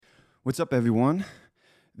What's up, everyone?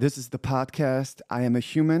 This is the podcast I Am a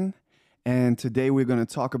Human, and today we're going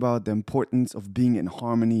to talk about the importance of being in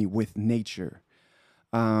harmony with nature.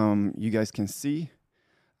 You guys can see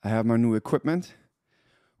I have my new equipment,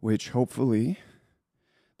 which hopefully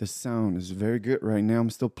the sound is very good right now. I'm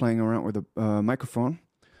still playing around with the microphone,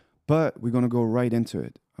 but we're going to go right into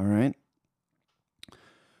it, all right?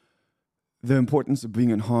 The importance of being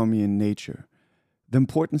in harmony in nature. The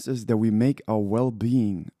importance is that we make our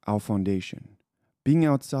well-being our foundation. Being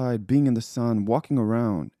outside, being in the sun, walking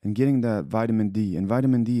around, and getting that vitamin D. And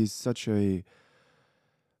vitamin D is such a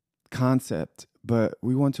concept, but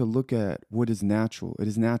we want to look at what is natural. It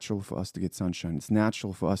is natural for us to get sunshine. It's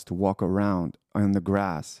natural for us to walk around on the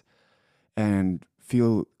grass and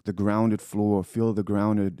feel the grounded floor, feel the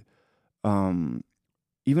grounded, even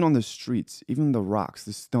on the streets, even the rocks,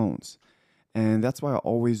 the stones. And that's why I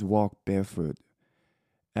always walk barefoot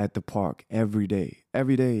at the park every day.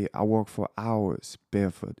 Every day I walk for hours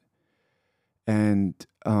barefoot. And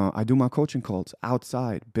I do my coaching calls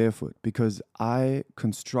outside barefoot because I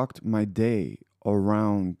construct my day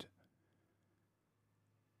around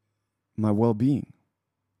my well-being.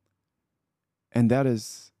 And that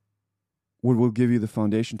is what will give you the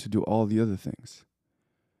foundation to do all the other things.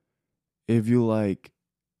 If you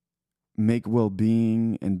make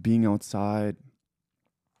well-being and being outside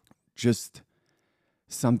just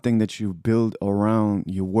something that you build around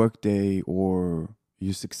your workday or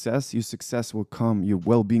your success will come. Your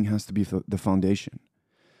well-being has to be the foundation.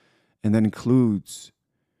 And that includes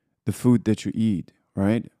the food that you eat,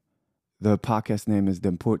 right? The podcast name is The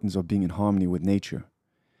Importance of Being in Harmony with Nature.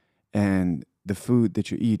 And the food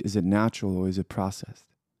that you eat, is it natural or is it processed?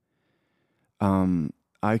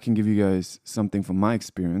 I can give you guys something from my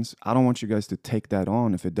experience. I don't want you guys to take that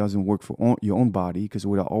on if it doesn't work for your own body, because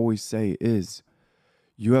what I always say is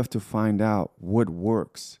you have to find out what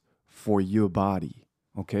works for your body,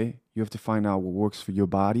 okay? You have to find out what works for your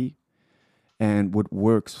body and what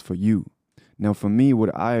works for you. Now, for me,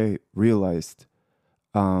 what I realized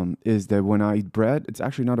is that when I eat bread, it's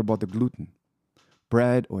actually not about the gluten.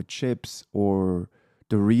 Bread or chips or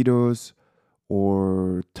Doritos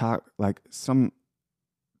or some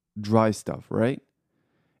dry stuff, right?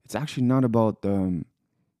 It's actually not about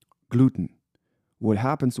gluten. What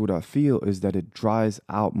happens, what I feel, is that it dries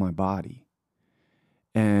out my body.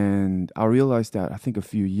 And I realized that, I think a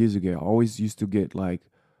few years ago, I always used to get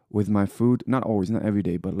with my food, not always, not every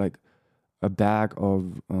day, but a bag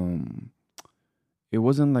of, it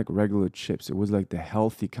wasn't like regular chips. It was like the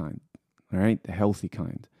healthy kind, right? The healthy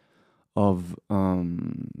kind of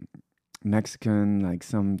Mexican, like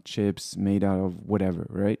some chips made out of whatever,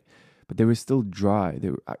 right? But they were still dry.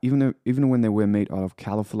 They were, even when they were made out of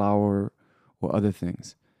cauliflower or other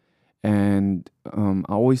things. And I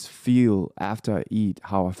always feel after I eat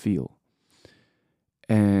how I feel.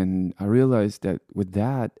 And I realized that with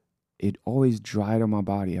that, it always dried on my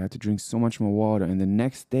body. I had to drink so much more water. And the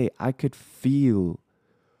next day, I could feel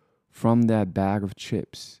from that bag of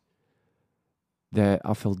chips that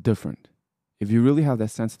I felt different. If you really have that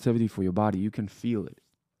sensitivity for your body, you can feel it.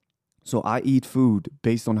 So I eat food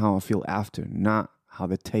based on how I feel after, not how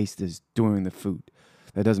the taste is during the food.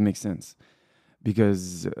 That doesn't make sense,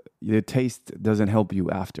 because the taste doesn't help you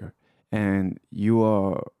after. And you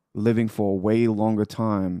are living for a way longer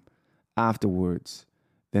time afterwards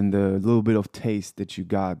than the little bit of taste that you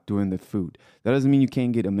got during the food. That doesn't mean you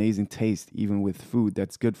can't get amazing taste even with food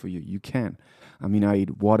that's good for you. You can. I mean, I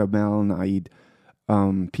eat watermelon, I eat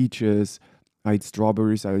peaches, I eat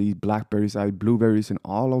strawberries, I eat blackberries, I eat blueberries, and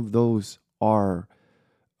all of those are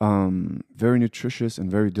very nutritious and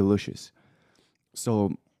very delicious.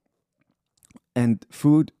 So, and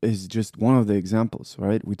food is just one of the examples,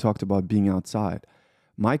 right? We talked about being outside.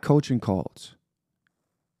 My coaching calls,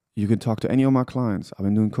 you can talk to any of my clients. I've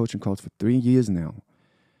been doing coaching calls for 3 years now.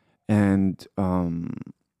 And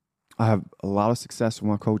I have a lot of success with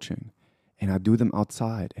my coaching. And I do them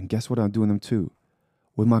outside. And guess what I'm doing them too?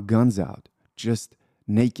 With my guns out, just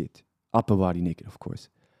naked, upper body naked, of course.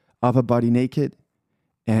 Upper body naked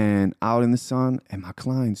and out in the sun. And my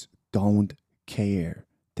clients don't care.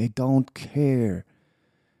 They don't care.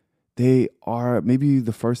 They are, maybe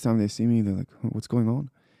the first time they see me, they're like, what's going on?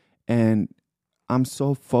 And I'm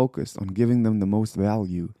so focused on giving them the most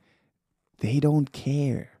value. They don't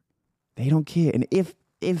care. They don't care. And if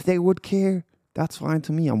they would care, that's fine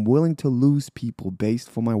to me. I'm willing to lose people based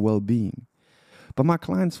for my well-being. But my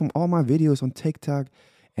clients from all my videos on TikTok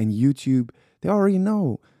and YouTube, they already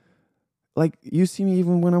know. Like, you see me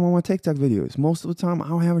even when I'm on my TikTok videos. Most of the time, I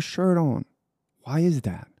don't have a shirt on. Why is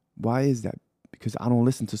that? Why is that? Because I don't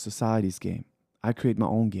listen to society's game. I create my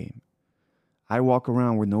own game. I walk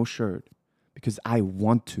around with no shirt because I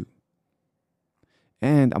want to.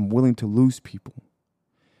 And I'm willing to lose people.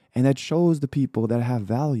 And that shows the people that have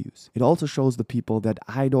values. It also shows the people that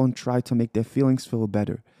I don't try to make their feelings feel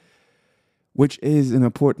better, which is an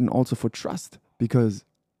important also for trust, because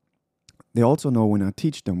they also know when I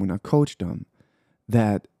teach them, when I coach them,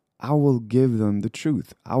 that I will give them the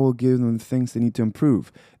truth. I will give them the things they need to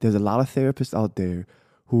improve. There's a lot of therapists out there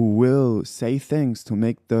who will say things to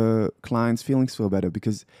make the client's feelings feel better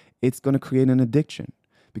because it's going to create an addiction,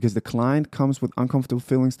 because the client comes with uncomfortable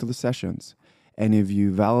feelings to the sessions. And if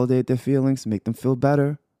you validate their feelings, make them feel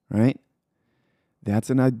better, right? That's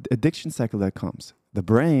an addiction cycle that comes. The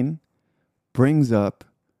brain brings up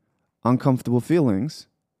uncomfortable feelings.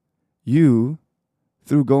 You,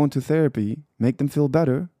 through going to therapy, make them feel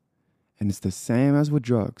better. And it's the same as with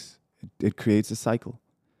drugs. It creates a cycle.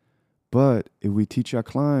 But if we teach our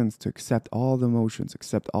clients to accept all the emotions,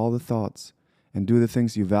 accept all the thoughts, and do the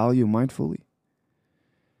things you value mindfully,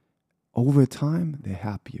 over time, they're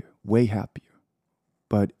happier, way happier.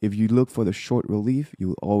 But if you look for the short relief, you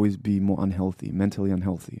will always be more unhealthy, mentally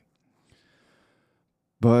unhealthy.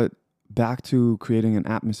 But back to creating an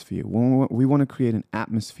atmosphere. We want to create an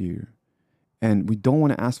atmosphere, and we don't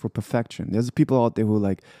want to ask for perfection. There's people out there who are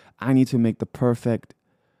like, I need to make the perfect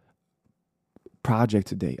project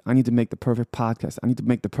today. I need to make the perfect podcast. I need to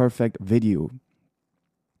make the perfect video.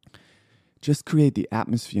 Just create the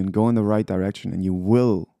atmosphere and go in the right direction, and you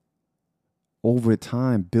will, over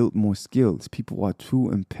time, build more skills. People are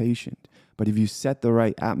too impatient. But if you set the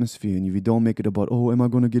right atmosphere and if you don't make it about, oh, am I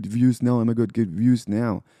going to get views now? Am I going to get views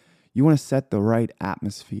now? You want to set the right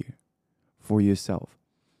atmosphere for yourself.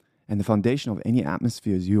 And the foundation of any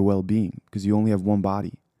atmosphere is your well-being, because you only have one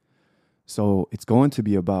body. So it's going to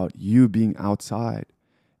be about you being outside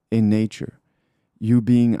in nature, you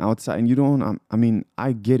being outside. And you don't, I mean,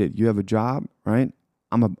 I get it. You have a job, right?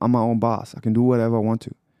 I'm my own boss. I can do whatever I want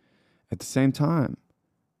to. At the same time,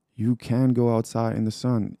 you can go outside in the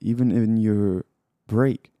sun, even in your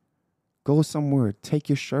break. Go somewhere. Take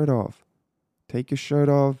your shirt off. Take your shirt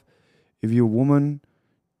off. If you're a woman,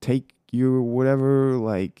 take your whatever,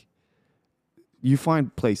 like, you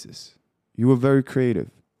find places. You are very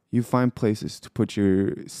creative. You find places to put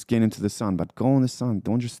your skin into the sun, but go in the sun.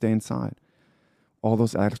 Don't just stay inside. All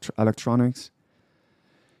those electronics.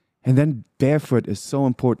 And then barefoot is so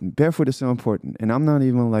important. Barefoot is so important. And I'm not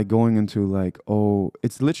even like going into like, oh,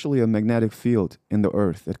 it's literally a magnetic field in the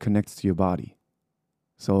earth that connects to your body.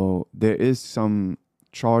 So there is some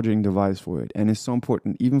charging device for it. And it's so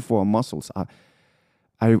important even for our muscles.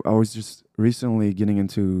 I was just recently getting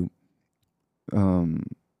into,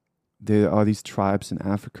 there are these tribes in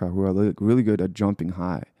Africa who are really good at jumping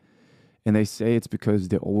high. And they say it's because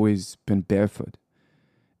they've always been barefoot.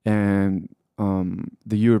 And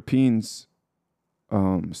the Europeans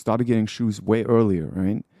started getting shoes way earlier,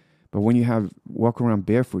 right? But when you walk around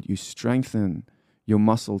barefoot, you strengthen your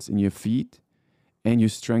muscles in your feet and you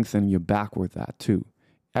strengthen your back with that too.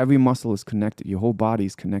 Every muscle is connected. Your whole body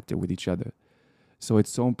is connected with each other. So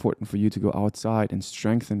it's so important for you to go outside and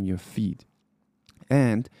strengthen your feet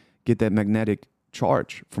and get that magnetic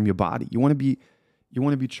charge from your body. You want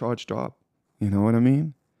to be charged up. You know what I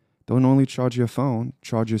mean? Don't only charge your phone,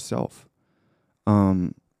 charge yourself.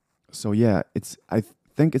 So yeah, I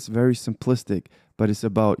think it's very simplistic, but it's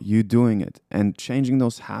about you doing it, and changing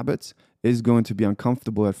those habits is going to be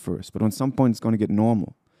uncomfortable at first, but at some point it's going to get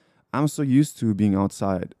normal. I'm so used to being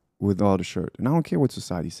outside without a shirt, and I don't care what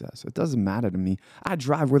society says. It doesn't matter to me. I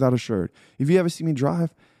drive without a shirt. If you ever see me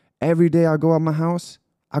drive, every day I go out my house,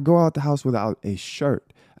 I go out the house without a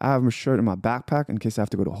shirt. I have a shirt in my backpack in case I have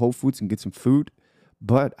to go to Whole Foods and get some food,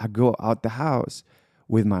 but I go out the house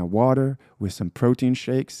with my water, with some protein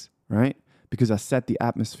shakes, right? Because I set the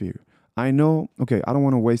atmosphere. I know, okay, I don't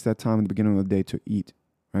want to waste that time at the beginning of the day to eat,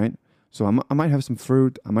 right? So I might have some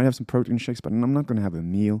fruit, I might have some protein shakes, but I'm not going to have a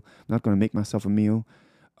meal. I'm not going to make myself a meal.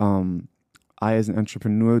 I, as an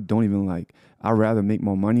entrepreneur, don't even I'd rather make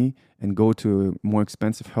more money and go to a more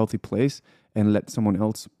expensive, healthy place and let someone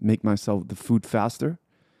else make myself the food faster.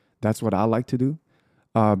 That's what I like to do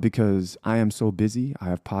because I am so busy. I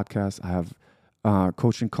have podcasts, I have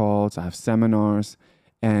coaching calls, I have seminars,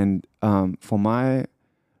 and for my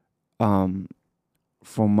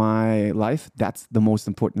life, that's the most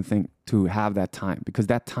important thing, to have that time, because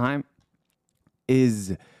that time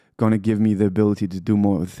is going to give me the ability to do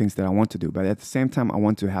more of the things that I want to do. But at the same time, I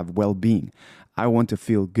want to have well-being. I want to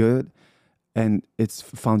feel good, and it's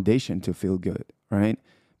foundation to feel good, right?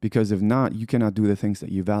 Because if not, you cannot do the things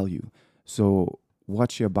that you value. So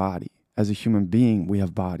watch your body. As a human being, we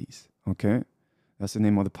have bodies, okay? That's the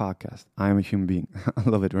name of the podcast. I am a human being. I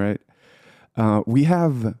love it, right? We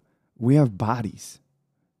have bodies,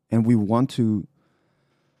 and we want to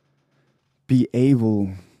be able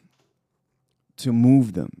to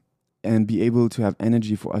move them and be able to have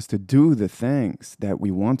energy for us to do the things that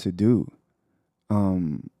we want to do.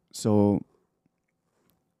 So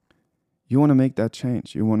you want to make that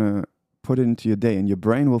change. You want to put it into your day, and your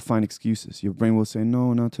brain will find excuses. Your brain will say,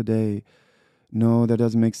 no, not today. No, that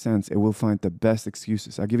doesn't make sense. It will find the best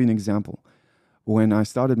excuses. I'll give you an example. When I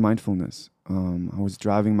started mindfulness, I was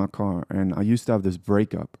driving my car, and I used to have this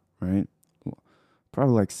breakup, right?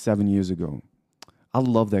 Probably like 7 years ago. I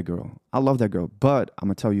love that girl. I love that girl. But I'm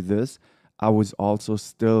going to tell you this. I was also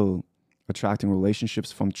still attracting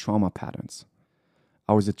relationships from trauma patterns.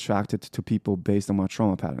 I was attracted to people based on my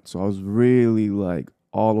trauma patterns. So I was really like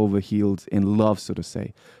all over heels in love, so to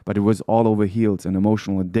say. But it was all over heels an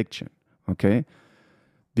emotional addiction, okay?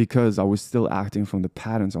 Because I was still acting from the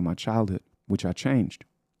patterns of my childhood, which I changed.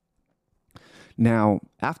 Now,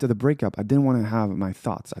 after the breakup, I didn't want to have my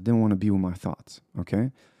thoughts. I didn't want to be with my thoughts,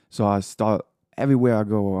 okay? So everywhere I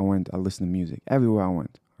go, I listened to music. Everywhere I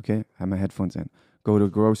went, okay? I had my headphones in. Go to the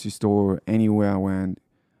grocery store, anywhere I went,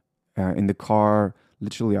 in the car,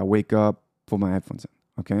 literally I wake up, put my headphones in,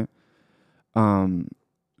 okay?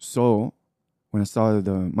 So when I started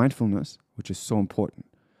the mindfulness, which is so important,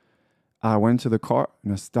 I went to the car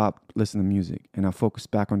and I stopped listening to music and I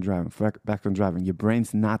focused back on driving. Your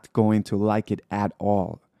brain's not going to like it at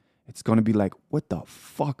all. It's going to be like, what the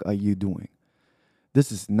fuck are you doing?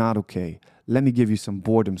 This is not okay. Let me give you some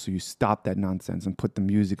boredom so you stop that nonsense and put the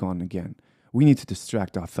music on again. We need to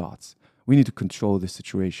distract our thoughts. We need to control the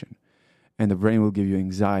situation. And the brain will give you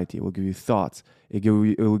anxiety. It will give you thoughts. It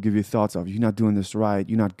will give you thoughts of, you're not doing this right.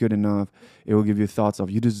 You're not good enough. It will give you thoughts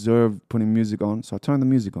of, you deserve putting music on. So I turn the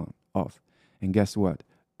music off. And guess what?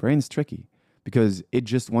 Brain's tricky because it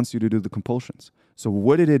just wants you to do the compulsions. So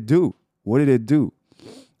what did it do?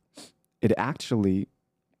 It actually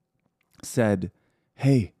said,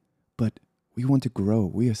 hey, but we want to grow.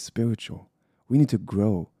 We are spiritual. We need to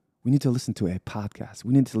grow. We need to listen to a podcast.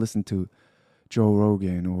 We need to listen to Joe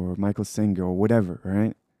Rogan or Michael Singer or whatever,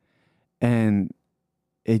 right? And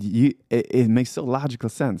it makes so logical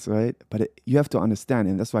sense, right? But you have to understand,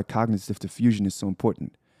 and that's why cognitive diffusion is so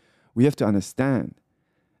important. We have to understand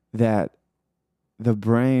that the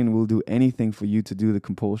brain will do anything for you to do the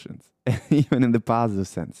compulsions, even in the positive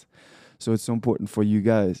sense. So it's so important for you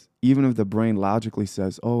guys, even if the brain logically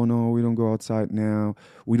says, oh no, we don't go outside now.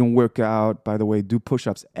 We don't work out. By the way, do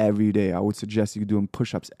push-ups every day. I would suggest you doing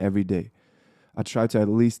push-ups every day. I try to at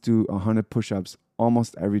least do 100 push-ups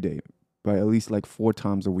almost every day, but at least like 4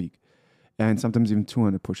 times a week, and sometimes even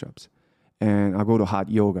 200 push-ups. And I go to hot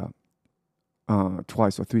yoga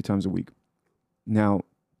twice or 3 times a week. Now,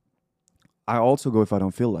 I also go if I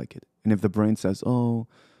don't feel like it. And if the brain says, oh,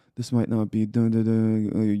 this might not be,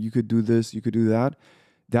 you could do this, you could do that.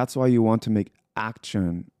 That's why you want to make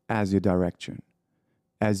action as your direction,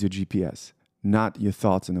 as your GPS, not your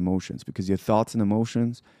thoughts and emotions, because your thoughts and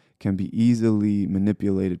emotions can be easily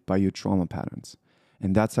manipulated by your trauma patterns.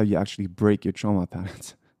 And that's how you actually break your trauma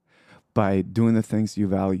patterns, by doing the things you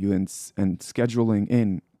value and scheduling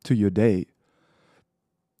in to your day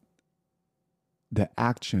the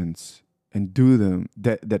actions and do them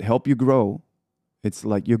that help you grow. It's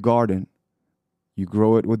like your garden. You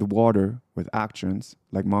grow it with the water, with actions,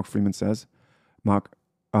 like Mark Freeman says. But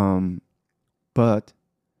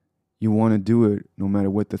you want to do it no matter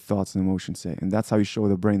what the thoughts and emotions say. And that's how you show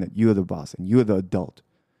the brain that you're the boss and you're the adult.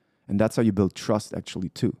 And that's how you build trust actually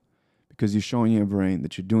too. Because you're showing your brain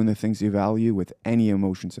that you're doing the things you value with any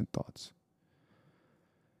emotions and thoughts.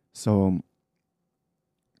 So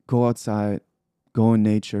go outside, go in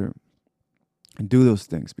nature, and do those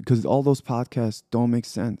things, because all those podcasts don't make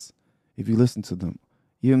sense if you listen to them.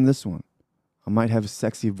 Even this one. I might have a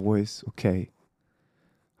sexy voice, okay.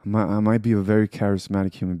 I might be a very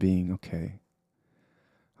charismatic human being, okay.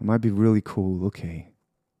 I might be really cool, okay.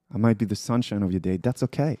 I might be the sunshine of your day, that's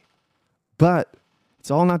okay. But it's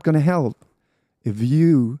all not going to help if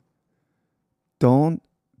you don't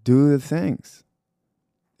do the things.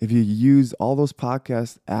 If you use all those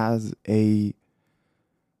podcasts as a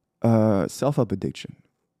self-help addiction,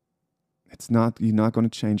 you're not going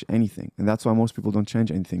to change anything. And that's why most people don't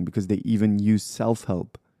change anything, because they even use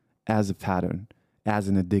self-help as a pattern, as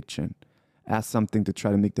an addiction, as something to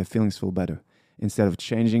try to make their feelings feel better, instead of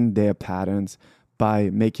changing their patterns by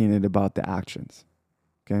making it about the actions.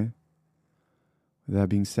 Okay? With that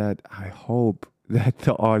being said, I hope that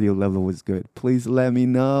the audio level was good. Please let me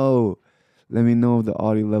know. Let me know if the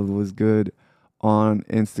audio level was good on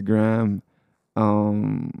Instagram.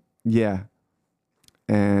 Yeah.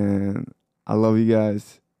 And I love you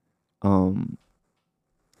guys. Um,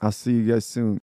 I'll see you guys soon.